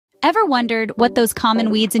Ever wondered what those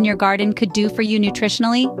common weeds in your garden could do for you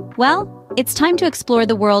nutritionally? Well, it's time to explore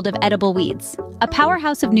the world of edible weeds, a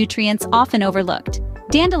powerhouse of nutrients often overlooked.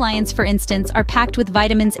 Dandelions, for instance, are packed with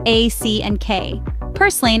vitamins A, C, and K.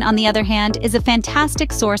 Purslane, on the other hand, is a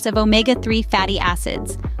fantastic source of omega-3 fatty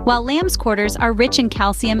acids, while lamb's quarters are rich in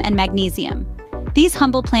calcium and magnesium. These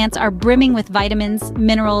humble plants are brimming with vitamins,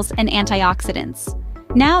 minerals, and antioxidants.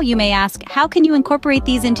 Now you may ask, how can you incorporate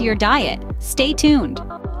these into your diet? Stay tuned.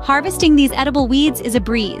 Harvesting these edible weeds is a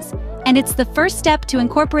breeze, and it's the first step to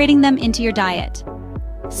incorporating them into your diet.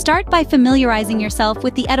 Start by familiarizing yourself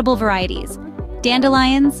with the edible varieties.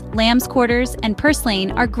 Dandelions, lamb's quarters, and purslane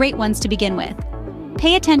are great ones to begin with.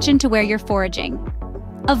 Pay attention to where you're foraging.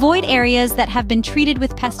 Avoid areas that have been treated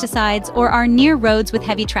with pesticides or are near roads with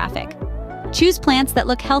heavy traffic. Choose plants that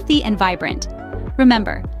look healthy and vibrant.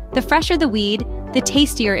 Remember, the fresher the weed, the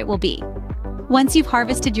tastier it will be. Once you've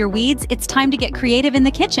harvested your weeds, it's time to get creative in the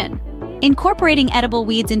kitchen. Incorporating edible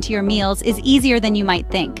weeds into your meals is easier than you might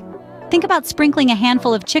think. Think about sprinkling a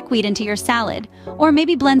handful of chickweed into your salad, or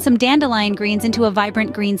maybe blend some dandelion greens into a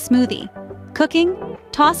vibrant green smoothie. Cooking?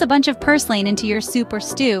 Toss a bunch of purslane into your soup or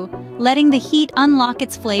stew, letting the heat unlock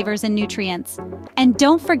its flavors and nutrients. And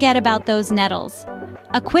don't forget about those nettles.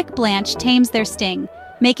 A quick blanch tames their sting,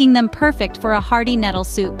 making them perfect for a hearty nettle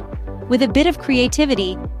soup. With a bit of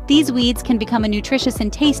creativity, these weeds can become a nutritious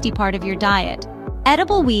and tasty part of your diet.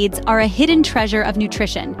 Edible weeds are a hidden treasure of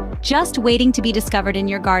nutrition, just waiting to be discovered in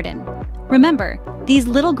your garden. Remember, these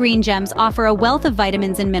little green gems offer a wealth of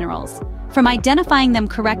vitamins and minerals. From identifying them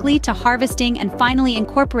correctly to harvesting and finally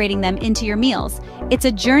incorporating them into your meals, it's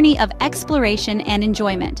a journey of exploration and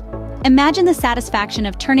enjoyment. Imagine the satisfaction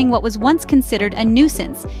of turning what was once considered a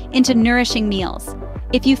nuisance into nourishing meals.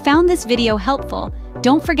 If you found this video helpful,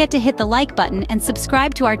 don't forget to hit the like button and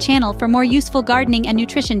subscribe to our channel for more useful gardening and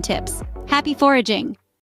nutrition tips. Happy foraging!